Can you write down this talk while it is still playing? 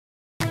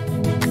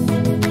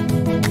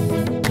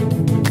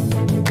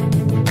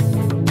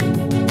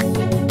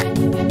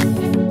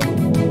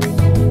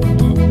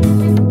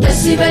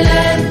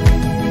ይበለን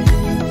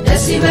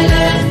ደስ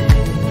ይበለን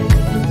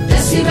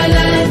ደስ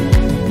ይበለን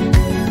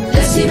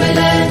ደስ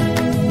ይበለን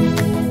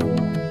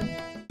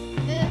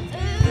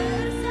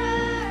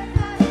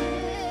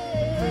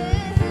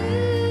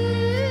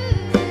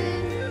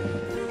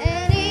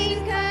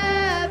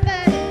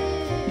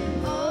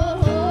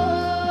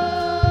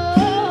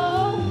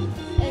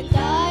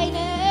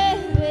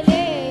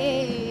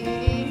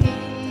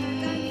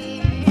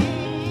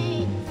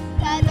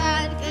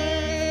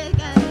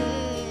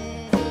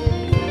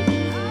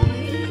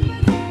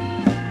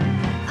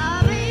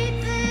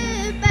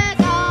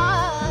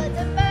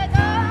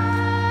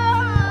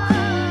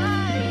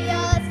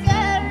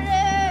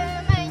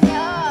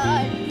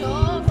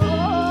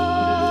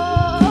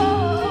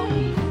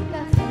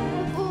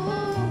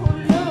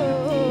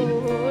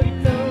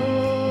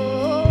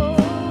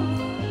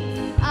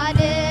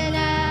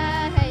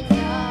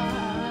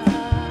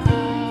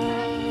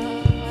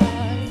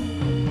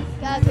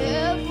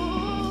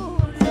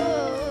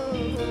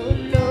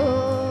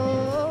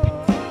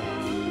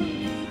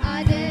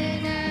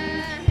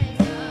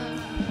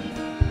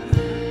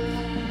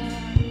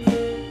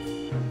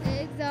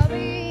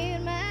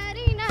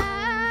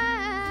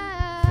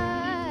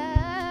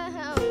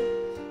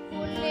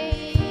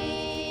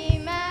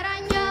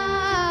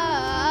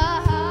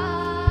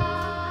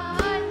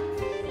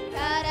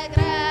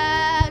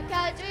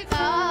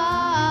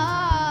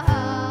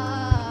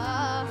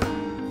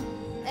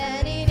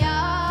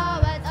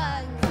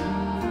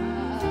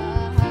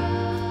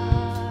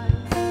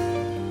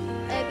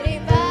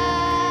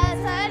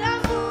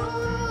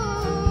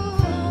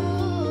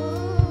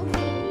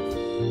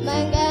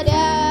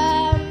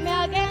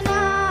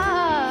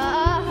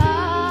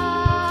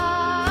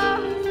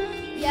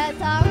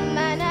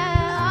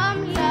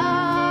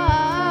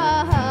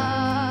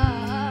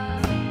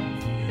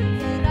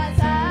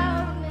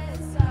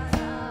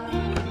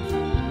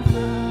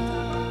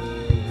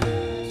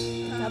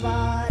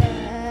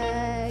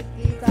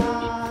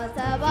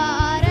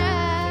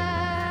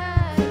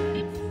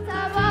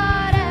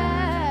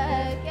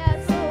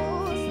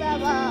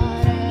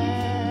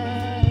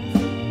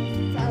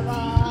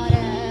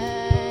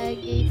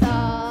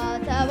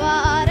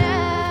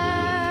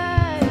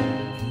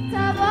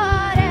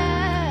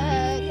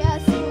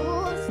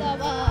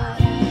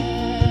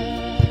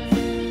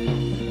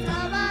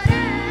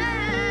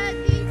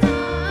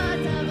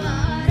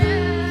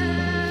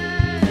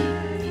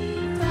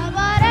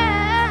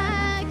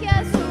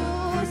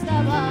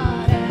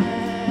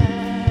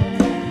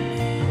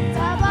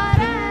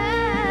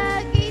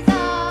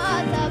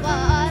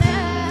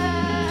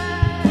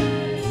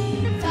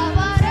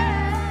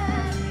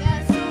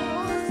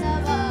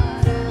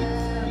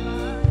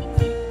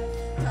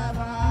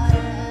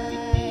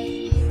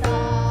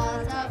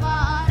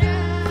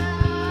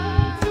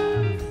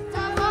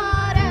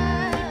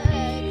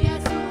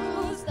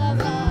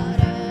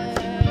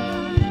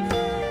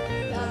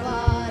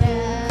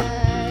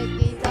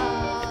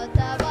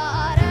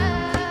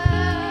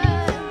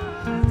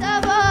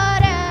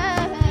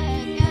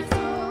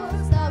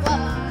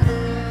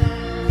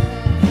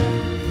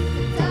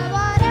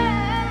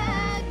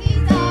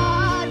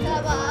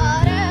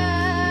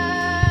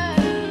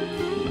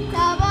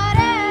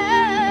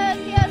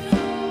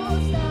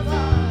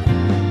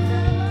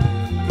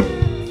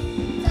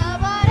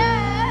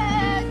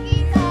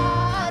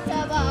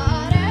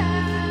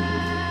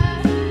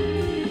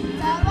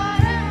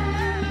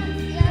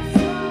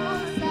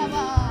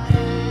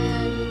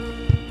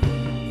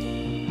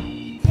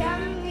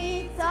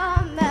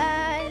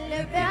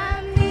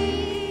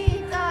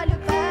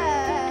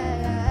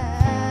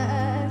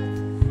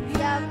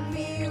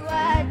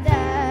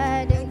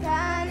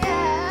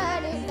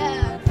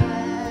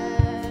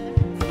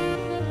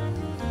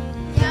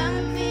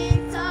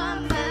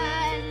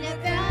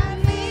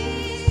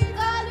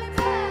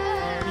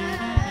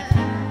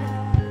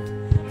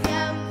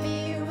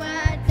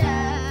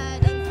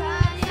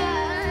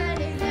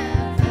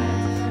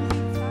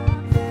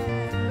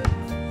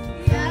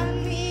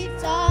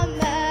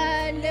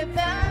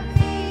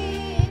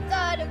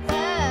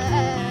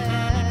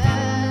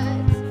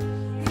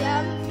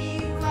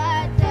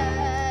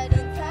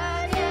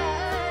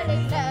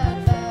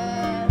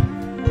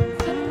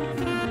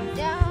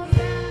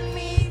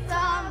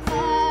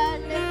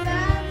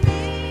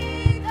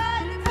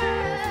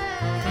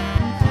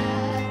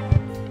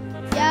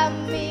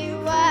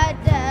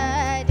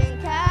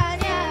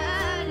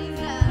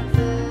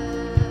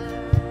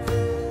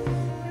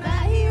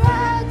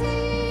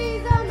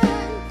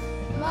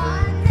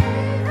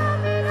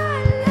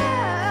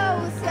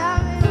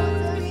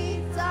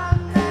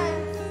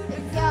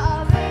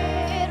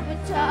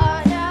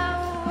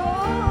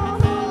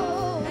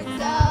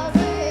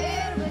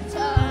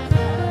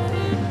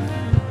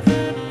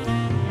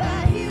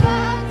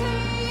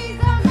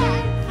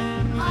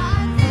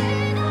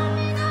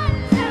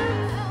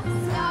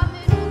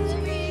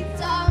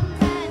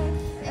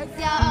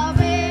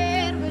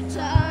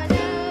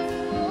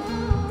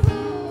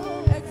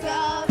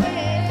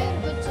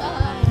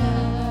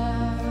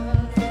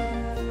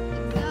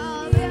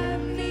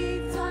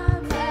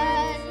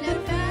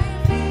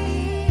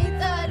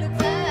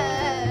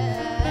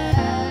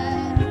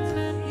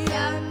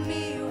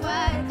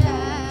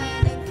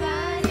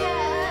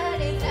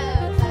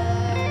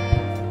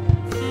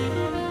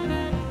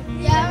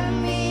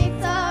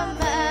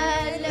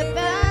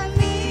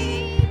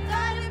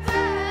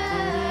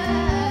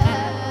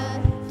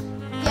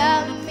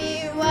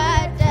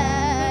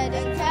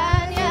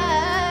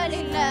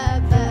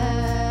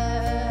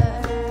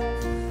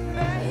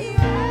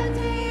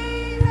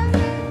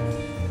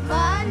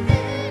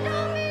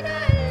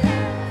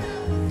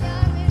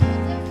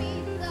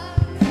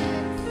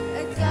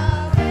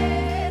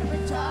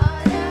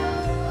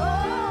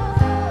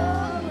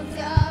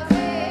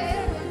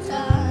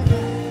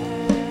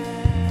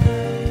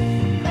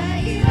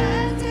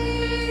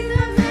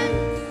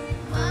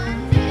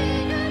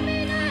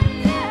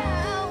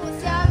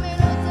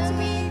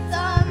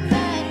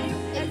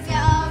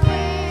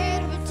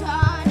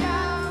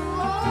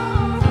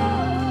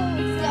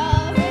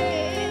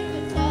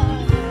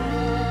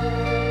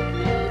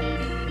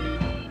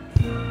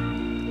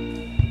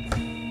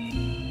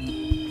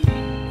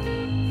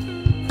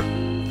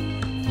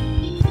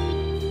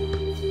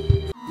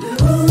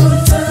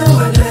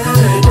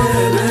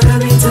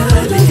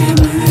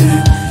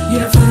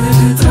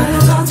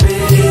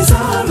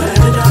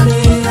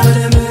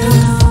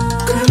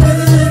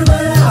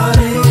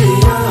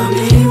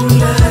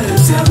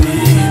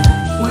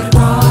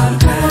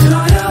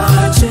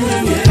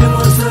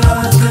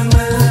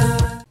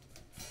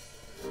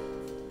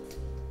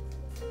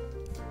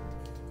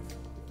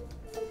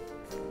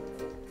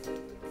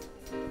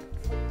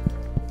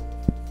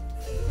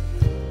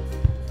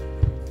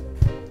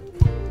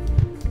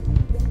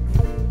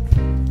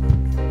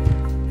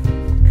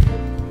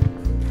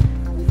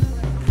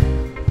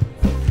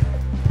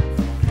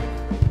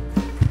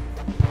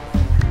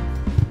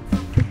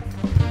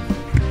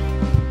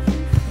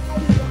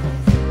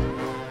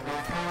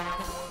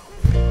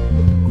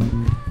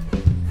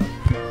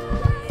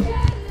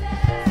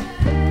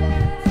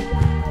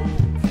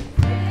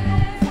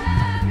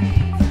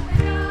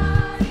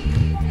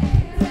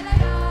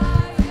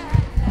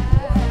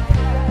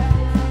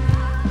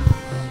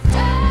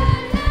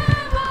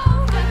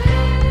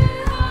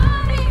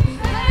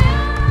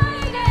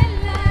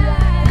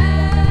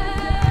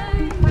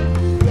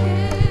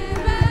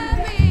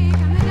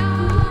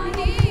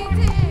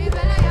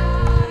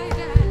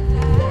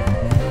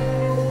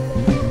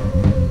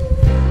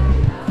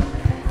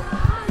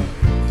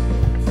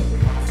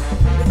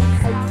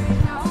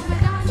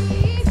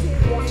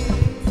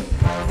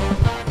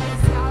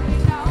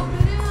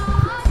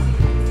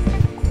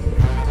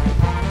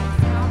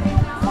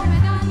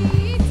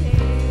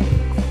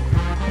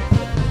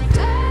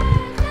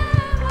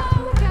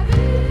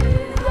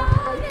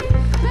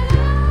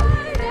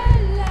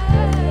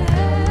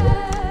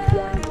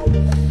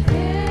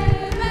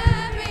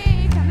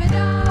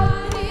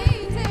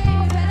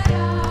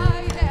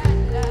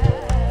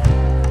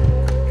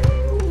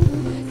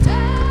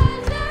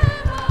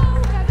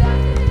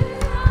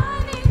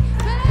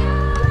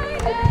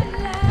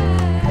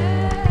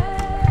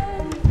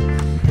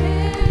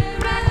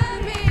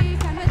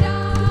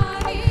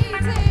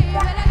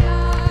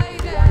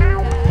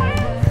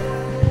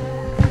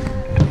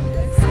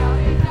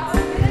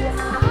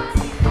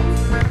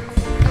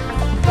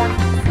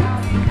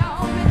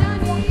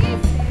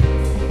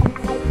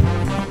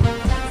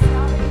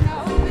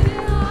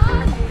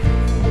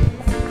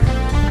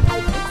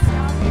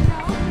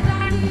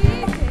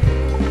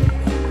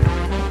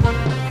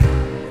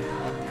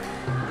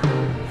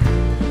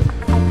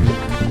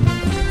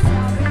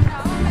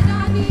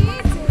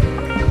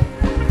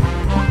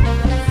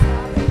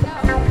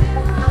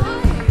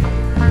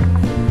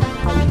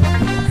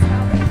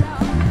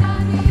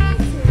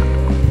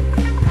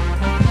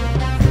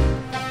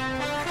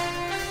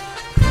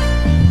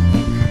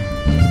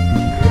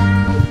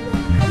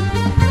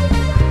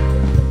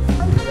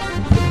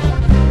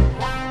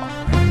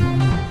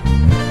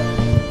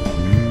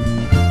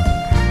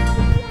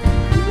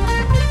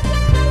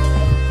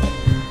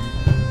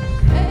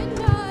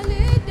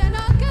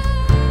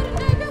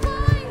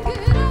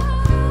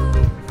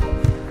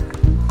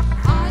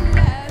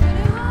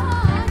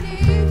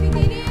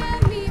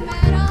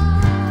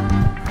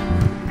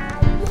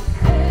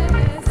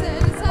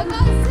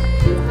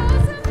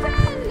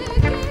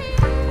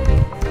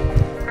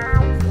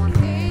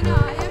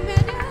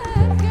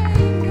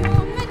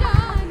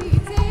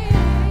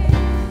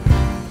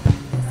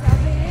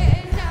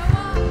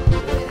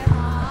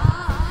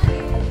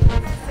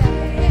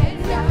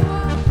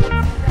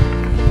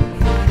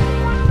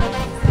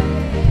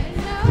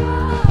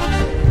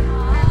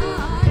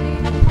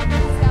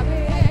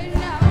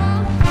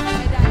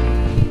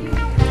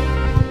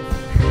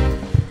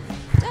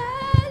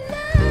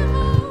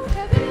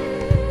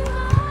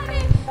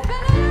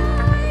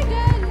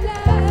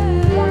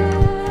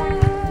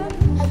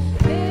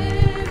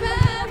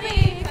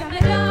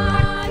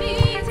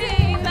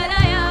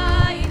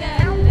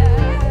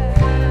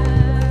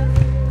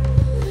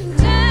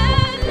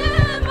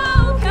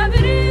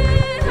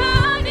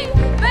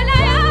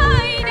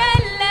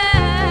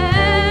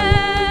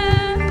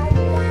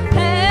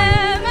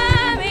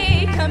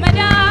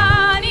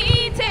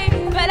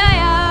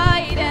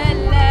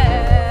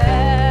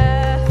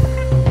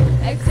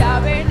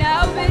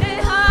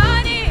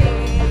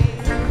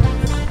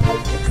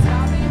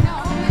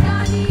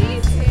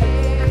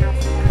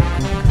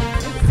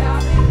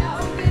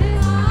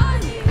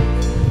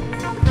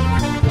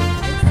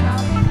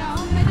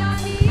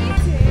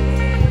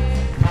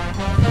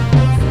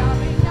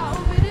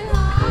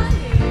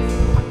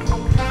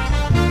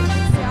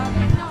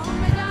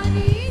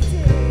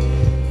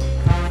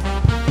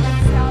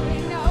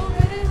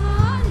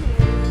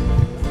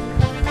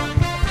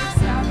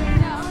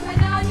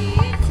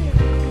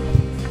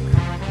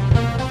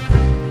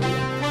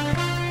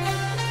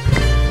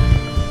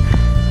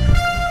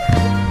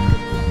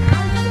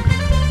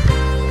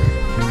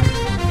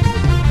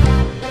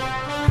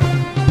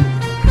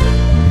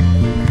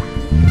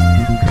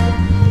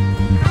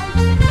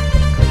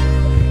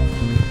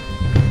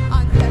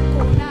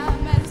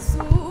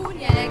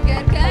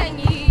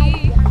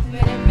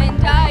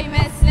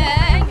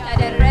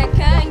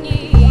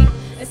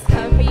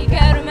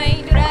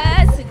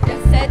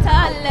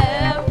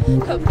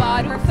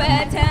ከባዱ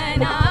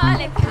ፈተና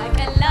ለካ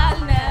ቀላል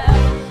ነው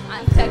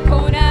አንተ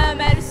ኮነ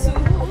መልሱ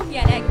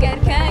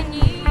የነገርከኝ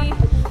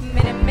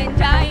ምንም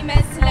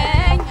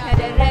እንዳይመስለኝ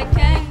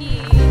ያደረከኝ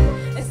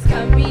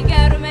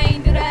እስከሚገርመኝ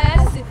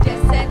ድረስ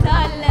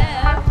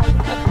እደሰታለሁ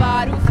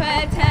ከባዱ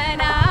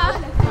ፈተና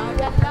ለካ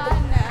ቀላል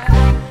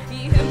ነው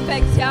ይህም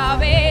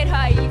በእግዚአብሔር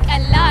ኃይል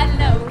ቀላል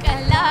ነው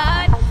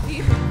ቀላል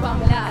ይህም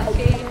በአምላኬ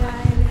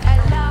ኃይል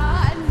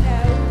ቀላል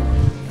ነው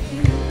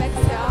ይህም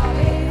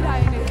በእግዚአብሔር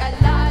ኃይል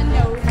ቀላል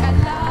ነው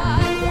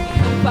ቀላል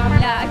ይህም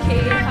በአምላኬ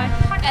ኃይል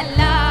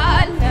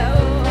ቀላል ነው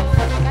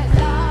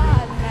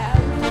ቀላል ነው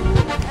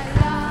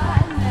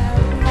ቀላል ነው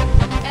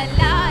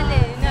ቀላል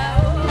ነው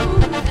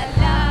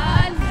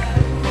ቀላል ነው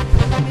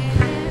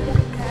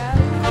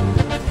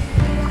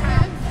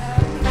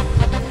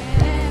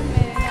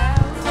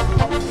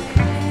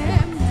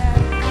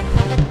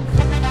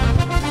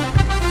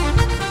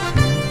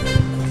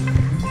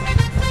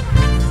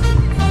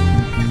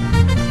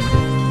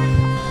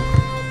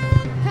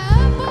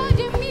ከባድ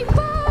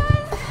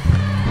የሚባል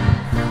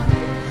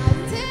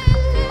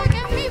ትልቅ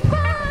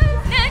የሚባል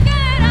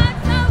ነገር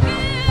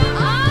አታውቅም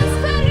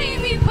አስፈሪ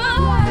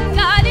የሚባል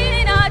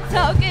ቃልን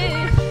አታውቅም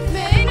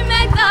ምን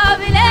መጣ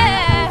ብለህ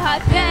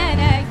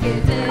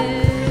አትደነግጥም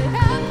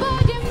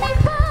ከባድ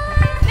የሚባል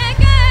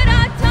ነገር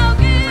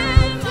አታውቅም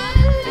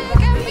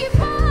ትልቅ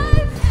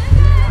የሚባል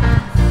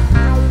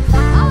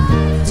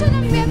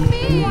አልችልም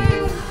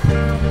የሚል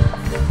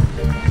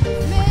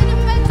ምን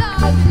መጣ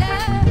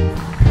ብለህ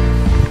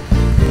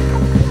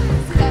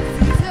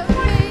ስለዚህ ዝም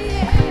ብዬ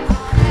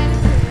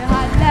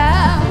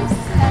አመልክሃለሁ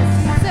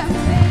ስለዚህ ዝም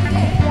ብዬ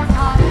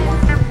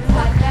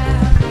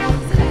አመልክሃለሁ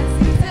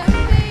ስለዚህ ዝም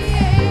ብዬ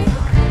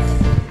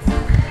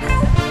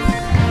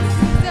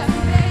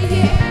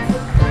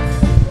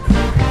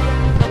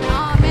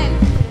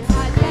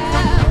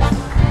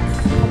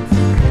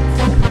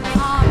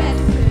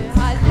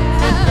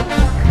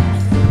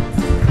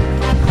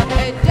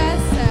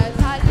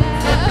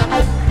እደሰታለሁ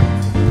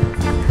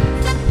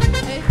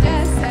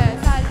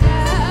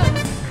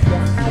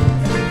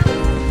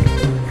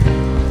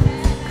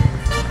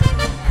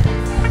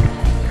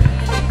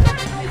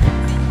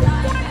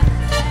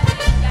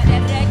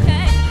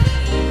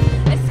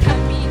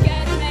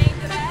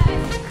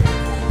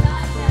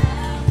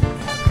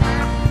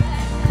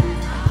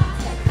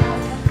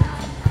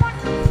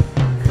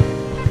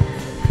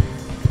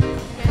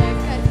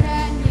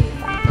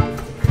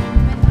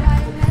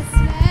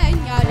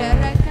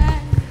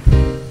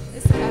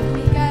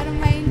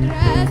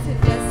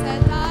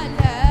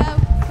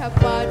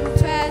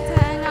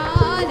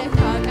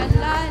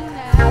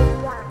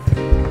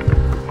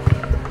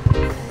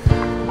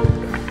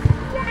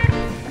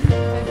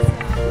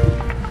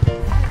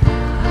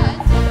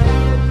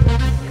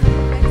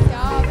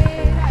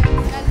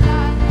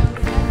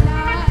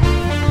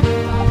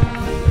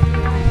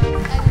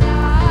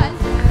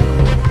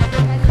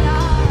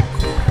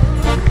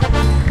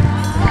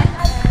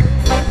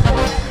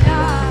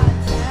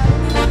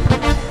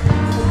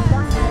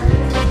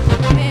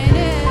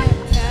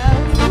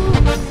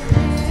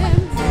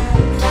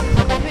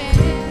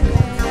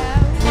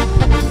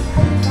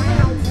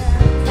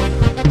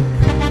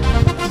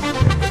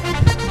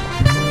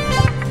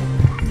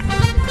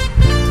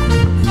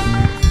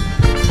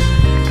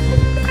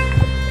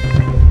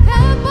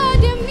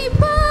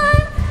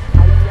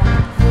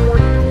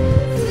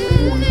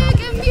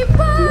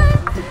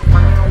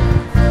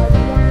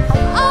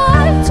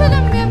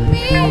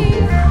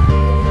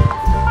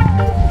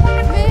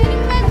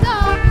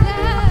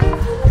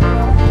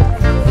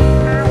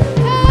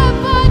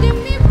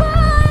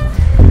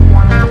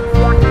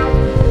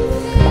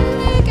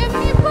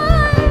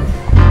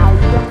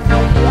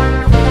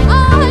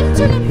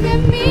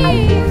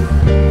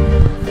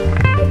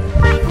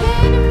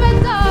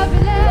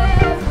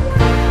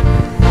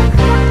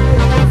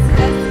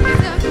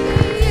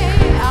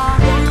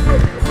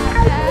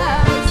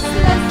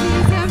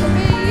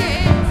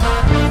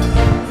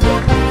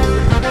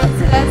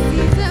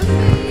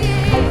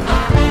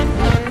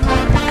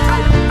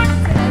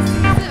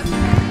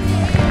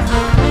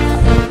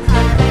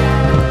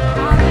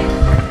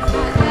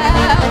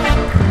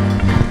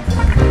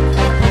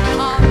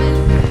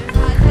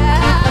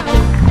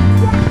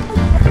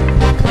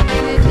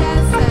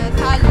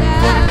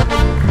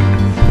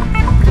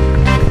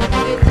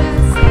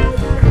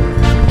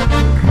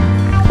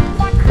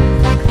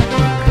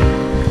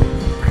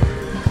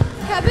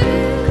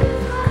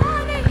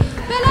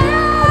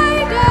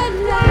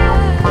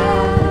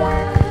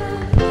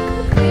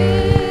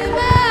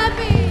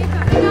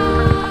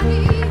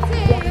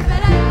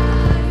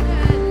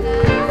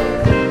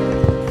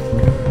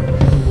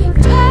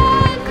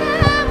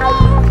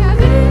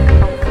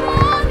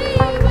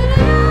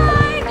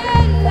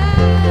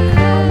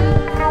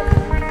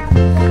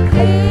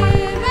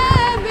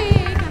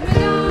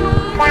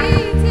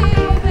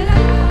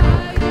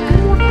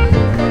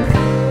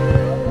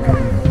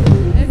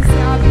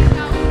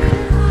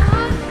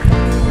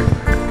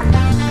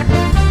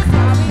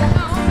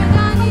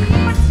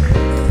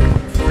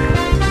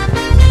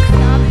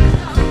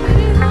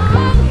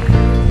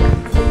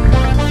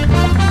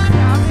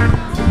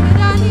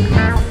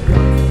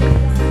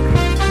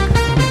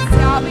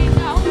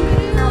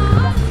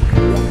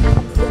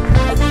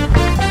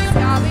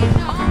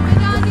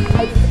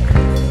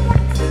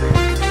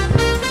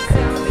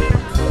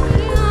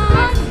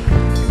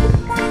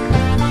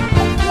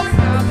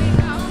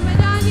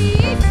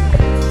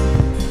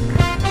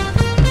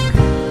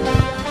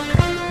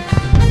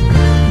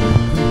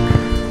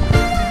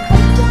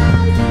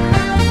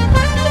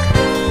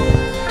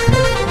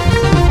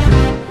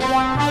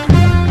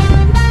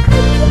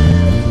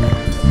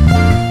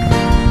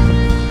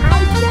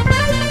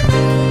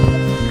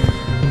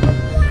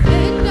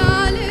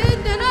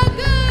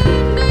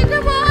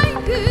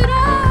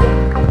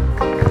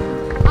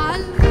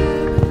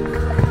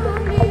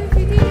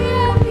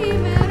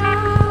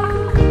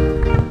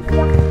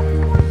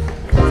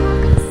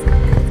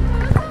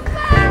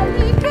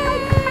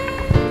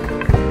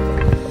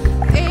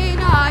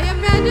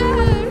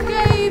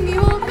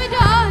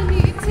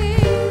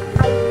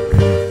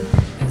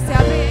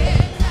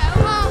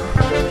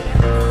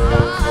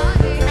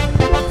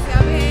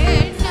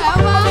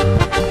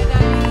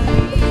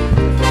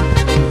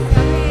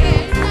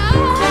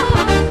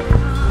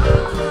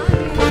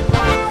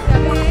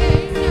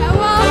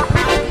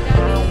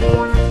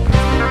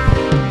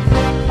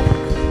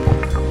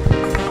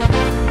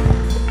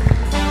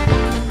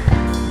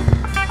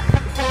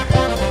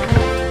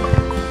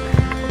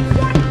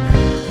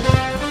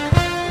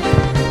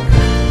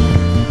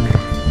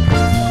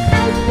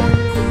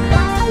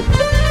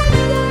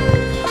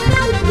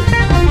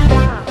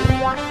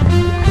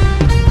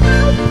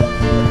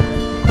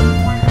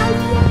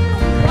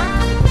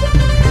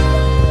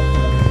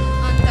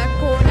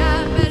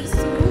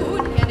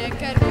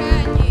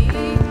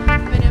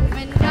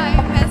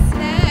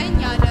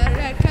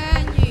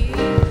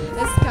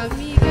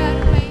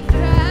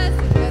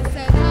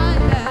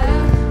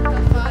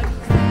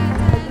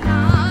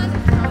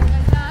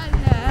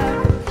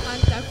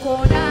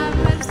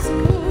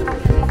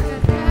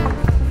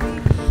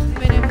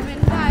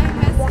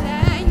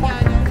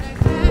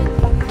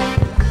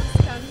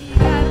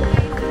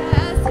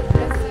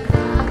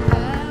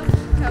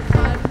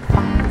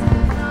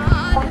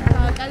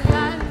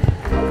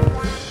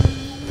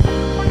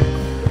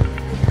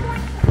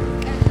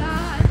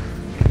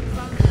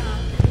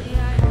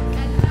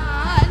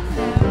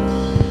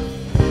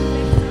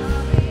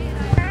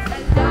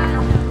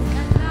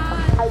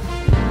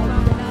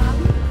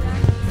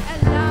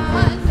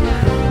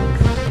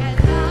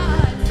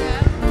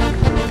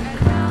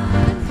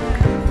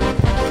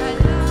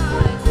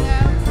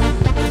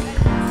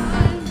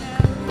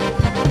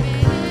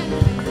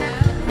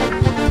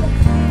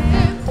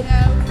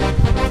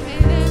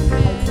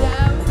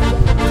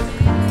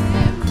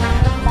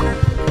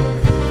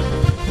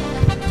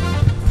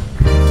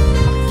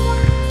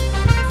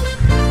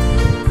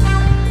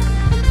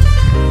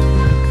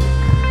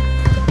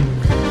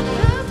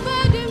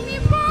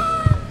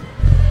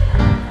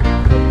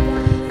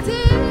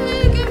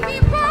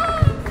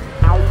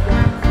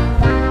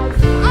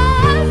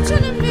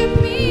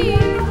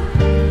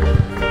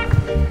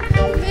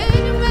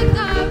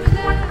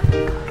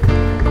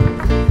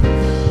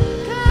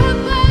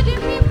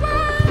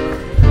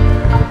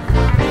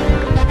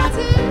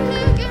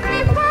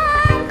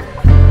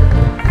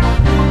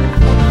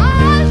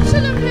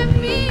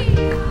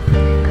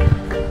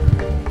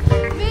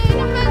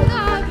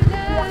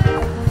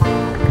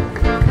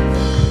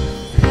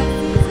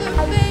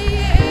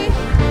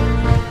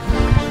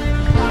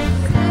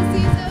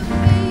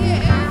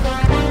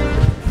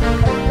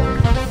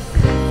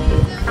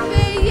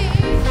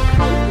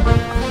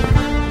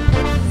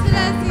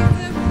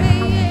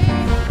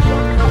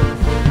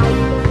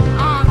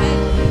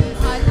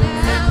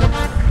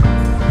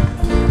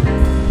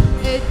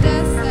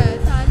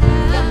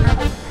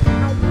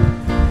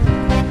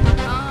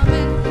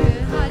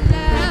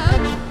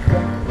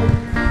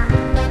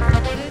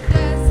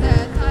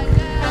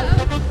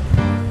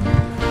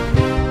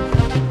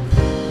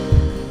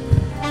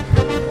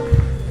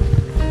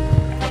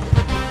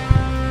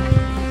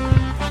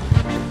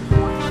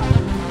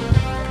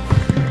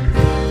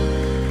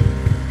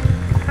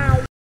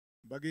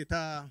በጌታ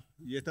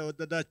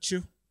የተወደዳችሁ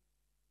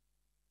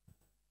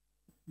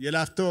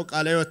የላፍቶ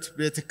ሕይወት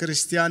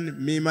ቤተክርስቲያን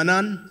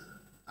ምእመናን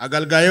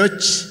አገልጋዮች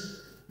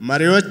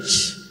መሪዎች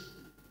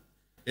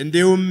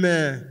እንዲሁም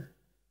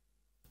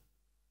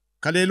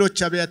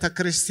ከሌሎች አብያተ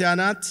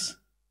ክርስቲያናት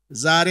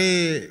ዛሬ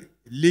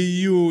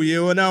ልዩ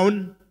የሆነውን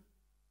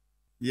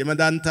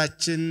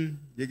የመድኃኒታችን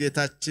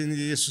የጌታችን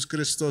የኢየሱስ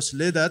ክርስቶስ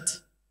ልደት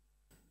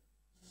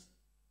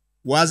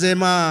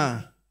ዋዜማ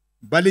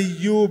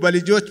በልዩ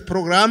በልጆች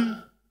ፕሮግራም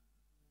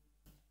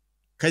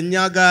ከኛ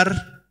ጋር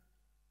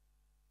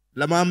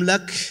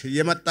ለማምለክ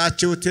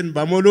የመጣችሁትን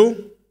በሙሉ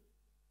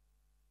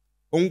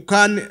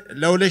እንኳን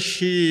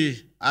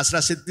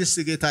ለ2016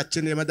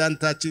 ጌታችን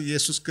የመድኃኒታችን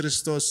ኢየሱስ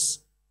ክርስቶስ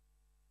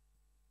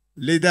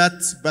ልደት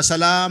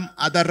በሰላም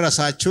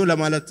አደረሳችሁ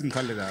ለማለት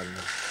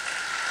እንፈልጋለን።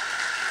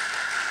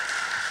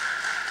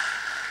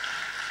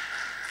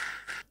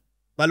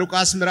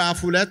 በሉቃስ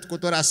ምዕራፍ 2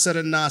 ቁጥር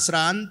 10 እና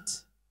 11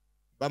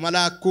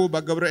 በመላእክቱ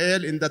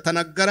በገብርኤል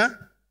እንደተነገረ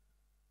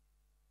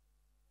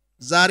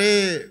ዛሬ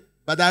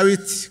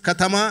በዳዊት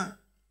ከተማ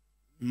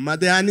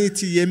መድኃኒት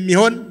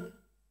የሚሆን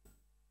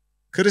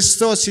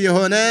ክርስቶስ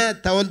የሆነ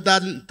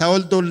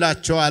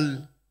ተወልዶላቸዋል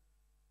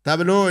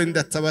ተብሎ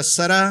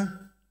እንደተበሰረ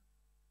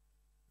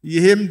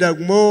ይህም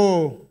ደግሞ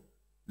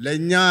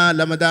ለኛ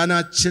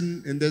ለመዳናችን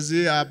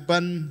እንደዚህ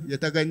አበን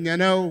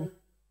የተገኘነው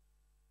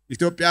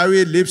ኢትዮጵያዊ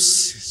ልብስ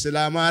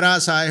ስላማራ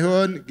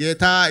ሳይሆን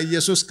ጌታ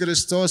ኢየሱስ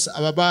ክርስቶስ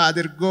አበባ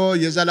አድርጎ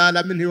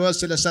የዘላለምን ሕይወት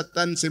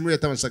ስለሰጠን ስሙ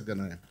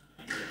የተመሰገነ ይሁን።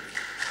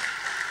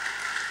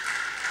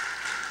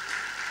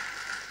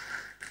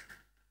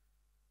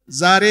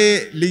 ዛሬ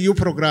ልዩ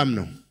ፕሮግራም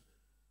ነው።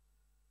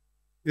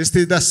 እስቲ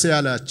ደስ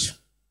ያላችሁ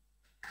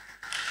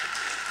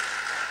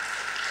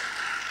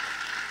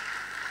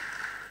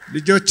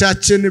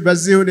ልጆቻችን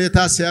በዚህ ሁኔታ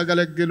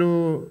ሲያገለግሉ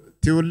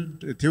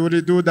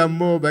ትውልዱ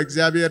ደግሞ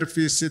በእግዚአብሔር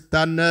ፊት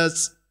ሲታነጽ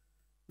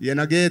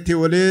የነገ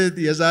ትውልድ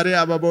የዛሬ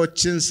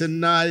አበቦችን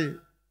ስናይ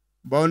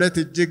በእውነት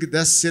እጅግ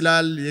ደስ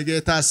ይላል።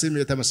 የጌታ ስም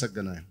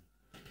የተመሰገነ ይሁን።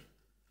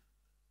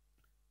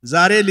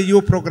 ዛሬ ልዩ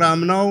ፕሮግራም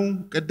ነው።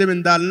 ቅድም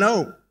እንዳልነው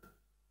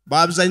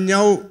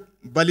በአብዛኛው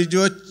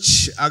በልጆች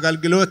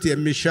አገልግሎት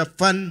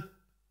የሚሸፈን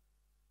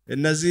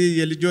እነዚህ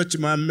የልጆች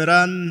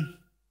መምህራን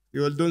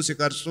ይወልዱን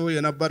ሲቀርጹ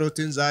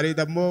የነበሩትን ዛሬ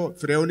ደግሞ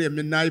ፍሬውን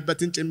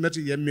የምናይበትን ጭምር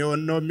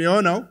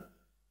የሚሆነው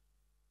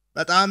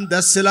በጣም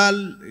ደስ ይላል።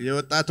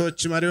 የወጣቶች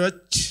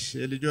መሪዎች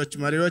የልጆች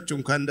መሪዎች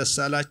እንኳን ደስ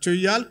አላችሁ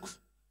እያልኩ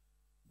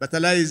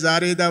በተለይ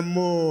ዛሬ ደግሞ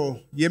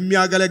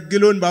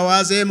የሚያገለግሉን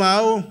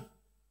በዋዜማው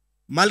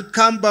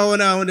መልካም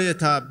በሆነ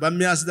ሁኔታ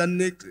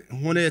በሚያስደንቅ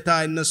ሁኔታ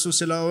እነሱ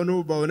ስለሆኑ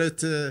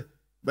በእውነት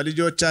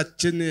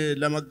በልጆቻችን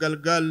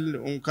ለመገልገል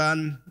እንኳን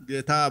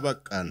ጌታ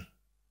አበቃን።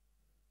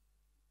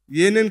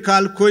 ይህንን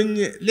ካልኩኝ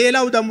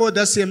ሌላው ደግሞ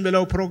ደስ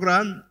የሚለው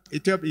ፕሮግራም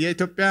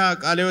የኢትዮጵያ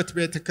ሕይወት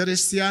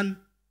ቤተክርስቲያን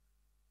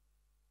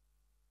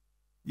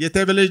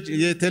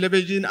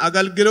የቴሌቪዥን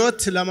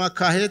አገልግሎት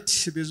ለማካሄድ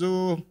ብዙ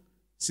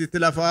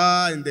ስትለፋ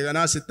እንደገና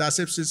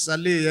ስታስብ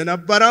ስትጸልይ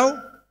የነበረው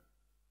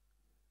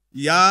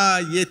ያ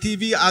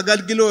የቲቪ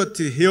አገልግሎት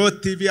ሕይወት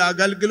ቲቪ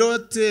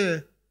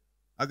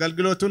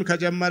አገልግሎቱን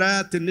ከጀመረ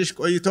ትንሽ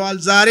ቆይቷል።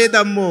 ዛሬ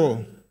ደግሞ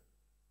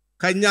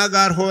ከኛ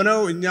ጋር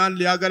ሆነው እኛን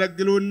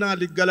ሊያገለግሉና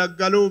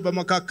ሊገለገሉ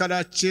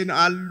በመካከላችን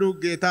አሉ።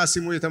 ጌታ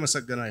ስሙ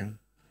የተመሰገነ ይሁን።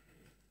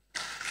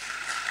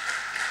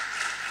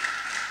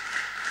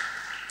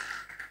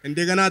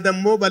 እንደገና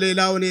ደግሞ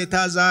በሌላ ሁኔታ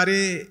ዛሬ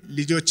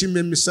ልጆችም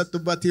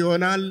የሚሰጡበት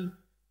ይሆናል።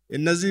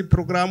 እነዚህ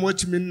ፕሮግራሞች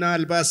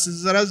ምናልባት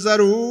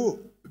ሲዘረዘሩ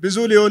ብዙ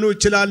ሊሆኑ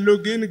ይችላሉ፣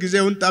 ግን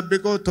ጊዜውን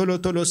ጠብቆ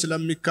ቶሎ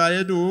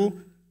ስለሚካሄዱ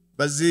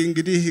በዚህ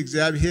እንግዲህ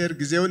እግዚአብሔር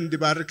ጊዜውን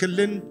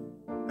እንዲባርክልን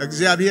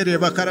እግዚአብሔር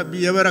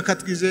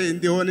የበረከት ጊዜ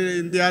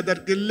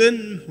እንዲያደርግልን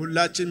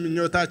ሁላችን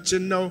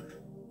ምኞታችን ነው።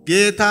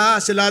 ጌታ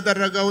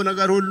ስላደረገው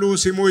ነገር ሁሉ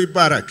ስሙ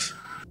ይባረክ።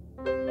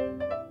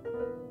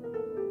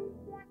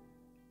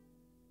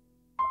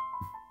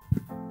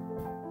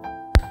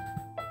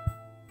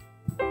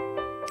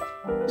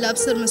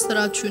 ለአብስር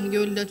ምስራቹን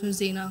የወለዱን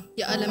ዜና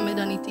የዓለም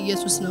መድኃኒት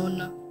ኢየሱስ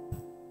ነውና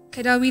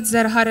ከዳዊት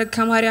ዘር ሐረግ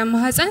ከማርያም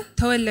ማህፀን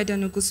ተወለደ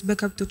ንጉስ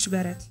በከብቶች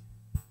በረት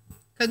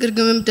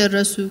ከግርግምም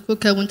ደረሱ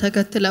ኮከቡን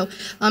ተከትለው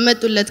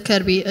አመጡለት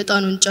ከርቤ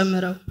ዕጣኑን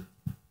ጨምረው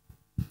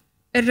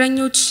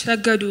እረኞች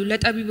ሰገዱ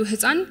ለጠቢቡ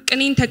ሕፃን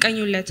ቅኔን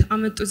ተቀኙለት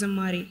አመጡ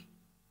ዝማሬ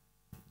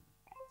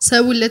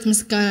ሰውለት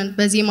ምስጋናን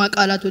በዜማ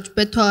ቃላቶች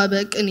በተዋበ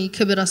ቅኔ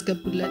ክብር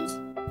አስገቡለት።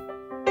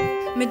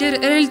 ምድር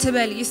እልል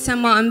ትበል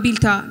ይሰማ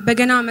እንቢልታ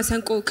በገና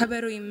መሰንቆ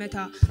ከበሮ ይመታ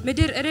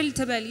ምድር እልል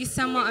ትበል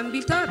ይሰማ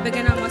እንቢልታ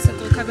በገና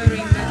መሰንቆ ከበሮ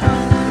ይመታ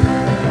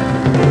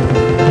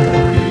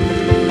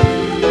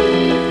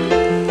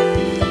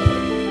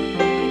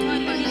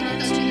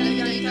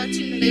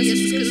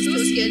ኢየሱስ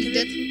ክርስቶስ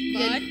የልደት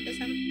በዓል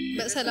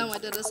በሰላም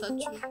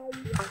አደረሳችሁ።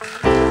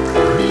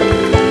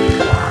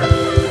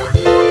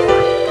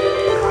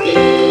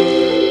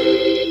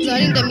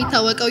 ዛሬ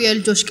እንደሚታወቀው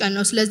የልጆች ቀን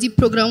ነው። ስለዚህ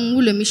ፕሮግራሙ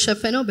ሙሉ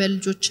የሚሸፈነው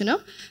በልጆች ነው።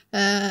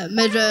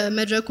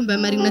 መድረኩን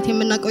በመሪነት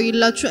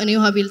የምናቆይላችሁ እኔ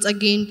ሀቤል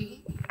ጸጋዬ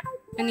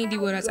እኔ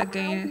ዲቦራ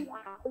ጸጋዬ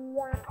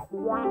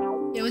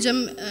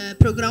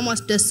ፕሮግራሙ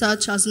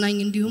አስደሳች አዝናኝ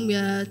እንዲሁም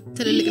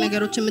የትልልቅ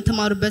ነገሮች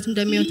የምትማሩበት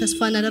እንደሚሆን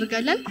ተስፋ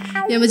እናደርጋለን።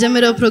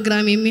 የመጀመሪያው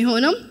ፕሮግራም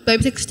የሚሆነው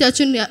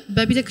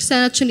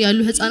በቤተክርስቲያናችን ያሉ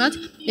ህፃናት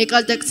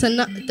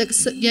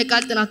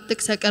የቃል ጥናት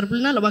ጥቅስ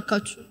ያቀርቡልናል።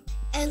 እባካችሁ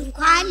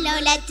እንኳን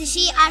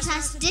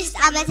ለ2016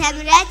 ዓመተ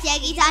ምህረት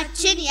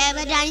የጌታችን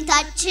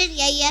የመድኃኒታችን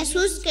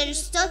የኢየሱስ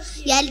ክርስቶስ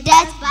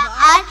የልደት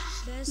በዓል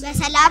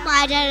በሰላም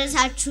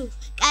አደረሳችሁ።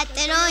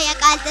 ቀጥሎ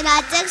የቃል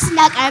ጥናት ጥቅስ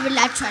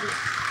እናቀርብላችኋለን።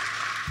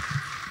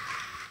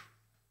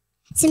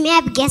 ስሜ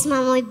አብጊያስ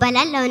ማሞ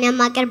ይባላል። ለሆነ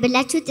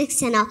ማቀርብላችሁ ጥቅስ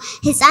ነው።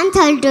 ሕፃን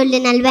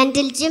ተወልዶልናል ወንድ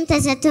ልጅም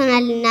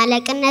ተሰጥቶናልና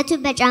ለቅነቱ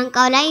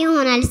በጫንቃው ላይ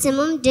ይሆናል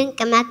ስሙም ድንቅ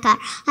መካር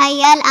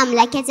ኃያል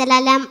አምላክ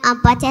የዘላለም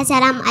አባት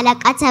የሰላም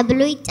አለቃ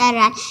ተብሎ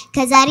ይጠራል።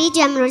 ከዛሬ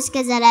ጀምሮ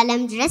እስከ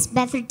ዘላለም ድረስ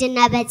በፍርድና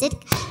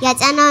በጽድቅ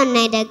ያጸናውና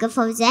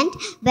ይደግፈው ዘንድ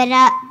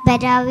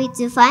በዳዊት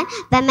ዙፋን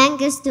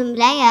በመንግስቱም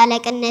ላይ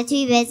አለቅነቱ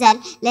ይበዛል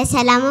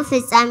ለሰላሙ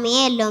ፍጻሜ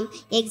የለውም።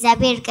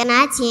 የእግዚአብሔር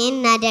ቅናት ይህን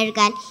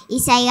ያደርጋል።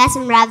 ኢሳይያስ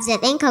ምዕራፍ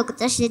 9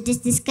 ከቁጥር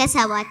 6 እስከ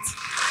 7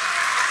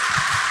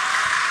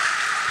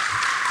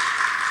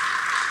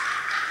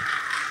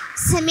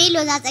 ስሜ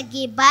ሎዛ ጸጌ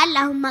ይባላል።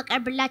 አሁን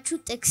ማቀርብላችሁ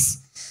ጥቅስ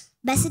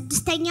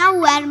በስድስተኛው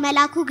ወር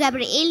መልአኩ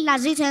ገብርኤል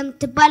ናዝሬት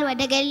የምትባል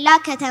ወደ ገሊላ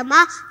ከተማ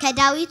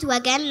ከዳዊት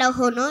ወገን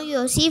ለሆነ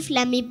ዮሴፍ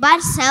ለሚባል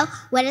ሰው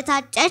ወደ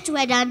ታጨች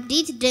ወደ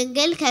አንዲት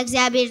ድንግል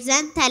ከእግዚአብሔር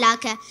ዘንድ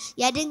ተላከ።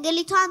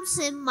 የድንግሊቷም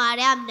ስም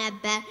ማርያም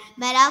ነበር።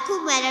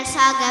 መልአኩም ወደ እርሷ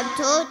ገብቶ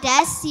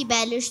ደስ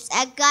ይበልሽ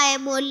ጸጋ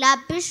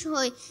የሞላብሽ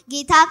ሆይ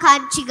ጌታ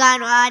ካንቺ ጋር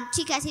ነው፣ አንቺ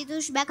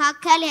ከሴቶች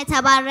መካከል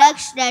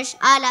የተባረክሽ ነሽ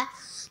አላት።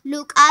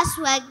 ሉቃስ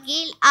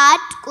ወንጌል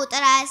 1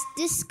 ቁጥር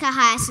 26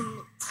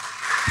 ከ28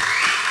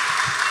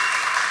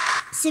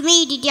 ስሜ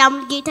ዲዲያ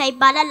ሙልጌታ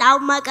ይባላል።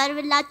 አሁን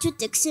ማቀርብላችሁ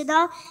ጥቅስ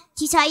ነው።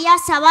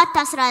 ኢሳይያስ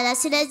 7:14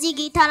 ስለዚህ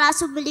ጌታ ራሱ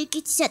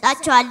ምልክት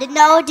ይሰጣቸዋል፣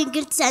 እነሆ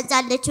ድንግል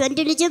ትጸንሳለች ወንድ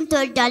ልጅም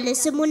ትወልዳለች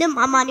ስሙንም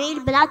አማኑኤል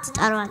ብላ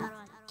ትጠራዋለች።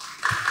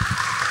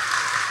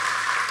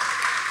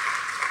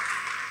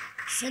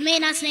 ስሜ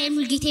ናትናኤል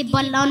ሙልጌታ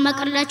ይባላል። አሁን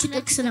ማቀርብላችሁ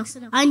ጥቅስ ነው።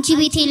 አንቺ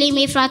ቤተልሔም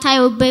ኤፍራታ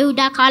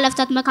በይሁዳ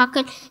ከአላፍታት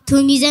መካከል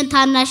ትሆኚ ዘንድ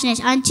ታናሽ ነሽ፣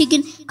 አንቺ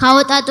ግን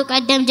ካወጣጡ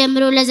ቀደም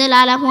ጀምሮ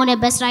ለዘላለም ሆነ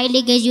በእስራኤል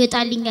ላይ ገዢ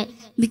ይወጣልኛል።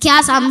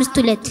 ሚክያስ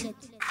 5:2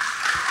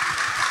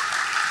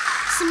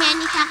 ስሜ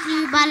አኒታ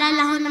ይባላል።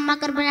 አሁን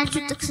ማቀርብላችሁ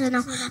ጥቅስ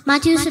ነው።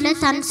 ማቴዎስ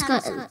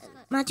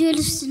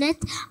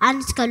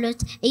 2:1-2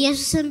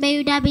 ኢየሱስም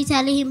በይሁዳ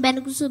ቤተልሔም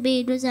በንጉሱ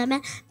በሄዱ ዘመን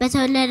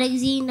በተወለደ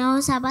ጊዜ ነው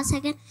 7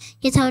 ሰገን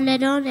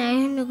የተወለደውን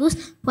የአይሁድ ንጉስ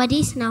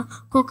ወዴት ነው?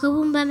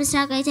 ኮከቡን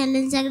በምስራቅ አይተን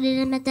ልንሰግድ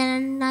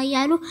መጥተናልና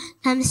እያሉ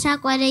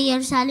ከምስራቅ ወደ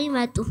ኢየሩሳሌም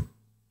መጡ።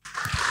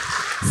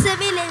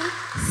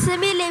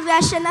 ስሜ ሌዊ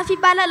አሸናፊ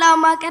ይባላል። አሁን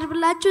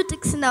ማቀርብላችሁ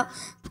ጥቅስ ነው።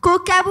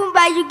 ኮከቡን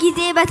ባዩ ጊዜ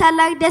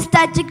በታላቅ ደስታ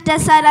እጅግ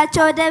ደስ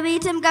አላቸው። ወደ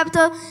ቤትም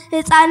ገብተው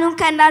ሕፃኑን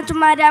ከእናቱ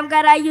ማርያም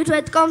ጋር አዩት፣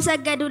 ወድቀውም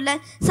ሰገዱለት።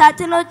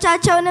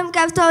 ሳጥኖቻቸውንም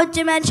ከፍተው እጅ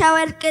መንሻ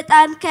ወርቅ፣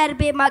 ዕጣን፣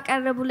 ከርቤ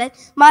አቀረቡለት።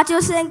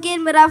 ማቴዎስ ወንጌል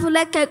ምዕራፍ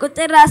 2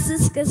 ከቁጥር 10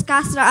 እስከ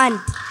 11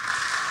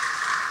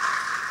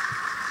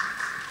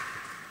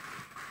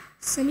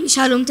 ስሜ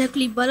ሻሎም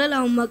ተክሉ ይባላል።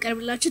 አሁን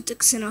ማቀርብላችሁ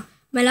ጥቅስ ነው።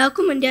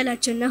 መልአኩም እንዲህ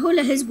አላቸው፣ እነሆ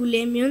ለሕዝቡ ሁሉ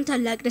የሚሆን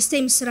ታላቅ ደስታ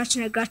የምስራች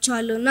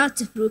እነግራችኋለሁና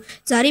አትፍሩ።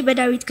 ዛሬ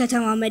በዳዊት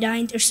ከተማ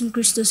መድኃኒት እርሱም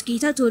ክርስቶስ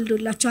ጌታ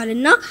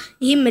ተወልዶላችኋልና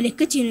ይህም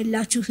ምልክት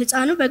ይሁንላችሁ፣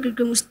 ሕፃኑ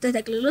በግርግም ውስጥ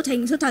ተጠቅልሎ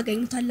ተኝቶ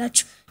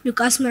ታገኙታላችሁ።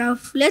 ሉቃስ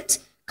ምዕራፍ 2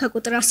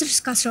 ከቁጥር 10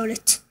 እስከ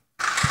 12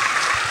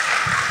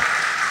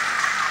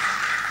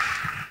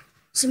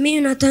 ስሜ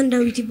ዮናታን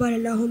ዳዊት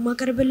ይባላል። አሁን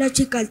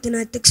ማቀርብላችሁ የቃል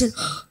ጥናት ጥቅስ ነው።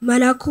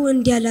 መልአኩ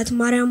እንዲህ አላት፣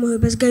 ማርያም ሆይ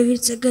በእግዚአብሔር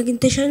ጸጋ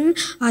አግኝተሻል፣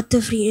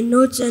 አትፍሪ፣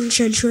 እነሆ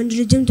ትጸንሻለሽ ወንድ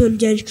ልጅም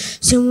ትወልጃለሽ፣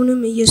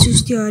 ስሙንም ኢየሱስ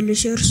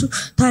ትይዋለሽ። እርሱ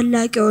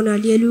ታላቅ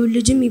ይሆናል፣ የልዑል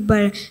ልጅም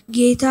ይባላል።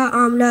 ጌታ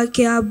አምላክ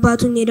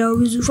የአባቱን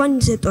የዳዊት ዙፋን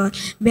ይሰጠዋል፣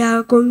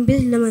 በያዕቆብ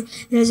ቤት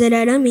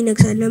ለዘላለም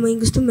ይነግሣል፣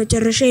 ለመንግስቱም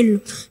መጨረሻ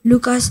የለውም።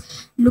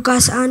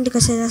 ሉቃስ 1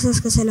 ከ30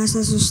 እስከ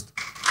 33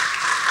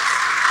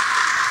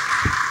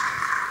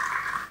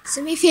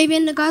 ስሜ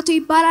ፌቤን ንጋቱ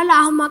ይባላል።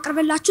 አሁን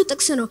ማቀርብላችሁ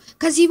ጥቅስ ነው።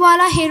 ከዚህ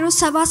በኋላ ሄሮድስ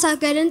 70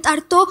 ሰገልን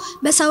ጠርቶ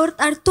በሰውር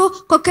ጠርቶ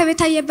ኮከብ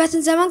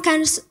የታየበትን ዘመን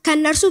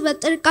ከነርሱ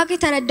በጥንቃቄ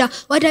ተረዳ።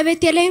 ወደ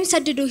ቤተልሔም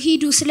ሰደዱ፣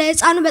 ሂዱ ስለ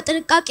ሕፃኑ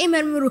በጥንቃቄ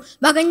መርምሩ፣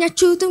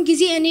 ባገኛችሁትም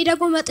ጊዜ እኔ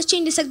ደግሞ መጥቼ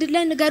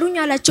እንዲሰግድልኝ ንገሩኝ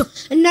አላቸው።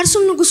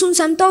 እነርሱም ንጉሱን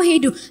ሰምተው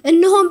ሄዱ።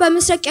 እነሆም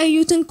በምስራቅ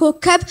ያዩትን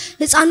ኮከብ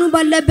ሕፃኑ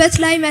ባለበት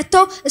ላይ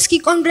መጥተው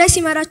እስኪቆም ድረስ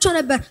ይመራቸው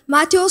ነበር።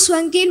 ማቴዎስ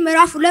ወንጌል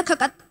ምዕራፍ 2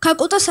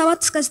 ከቁጥር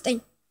 7 እስከ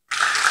 9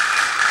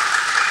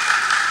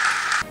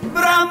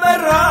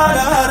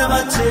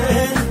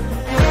 ብራመራራማችን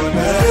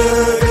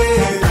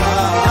በጌታ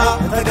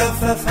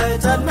ተገፈፈ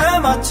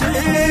ጨለማችን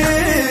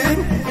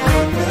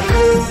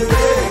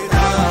በጌታ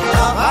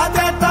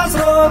ኃጢአት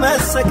ታስሮ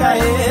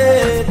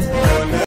መሰቃየት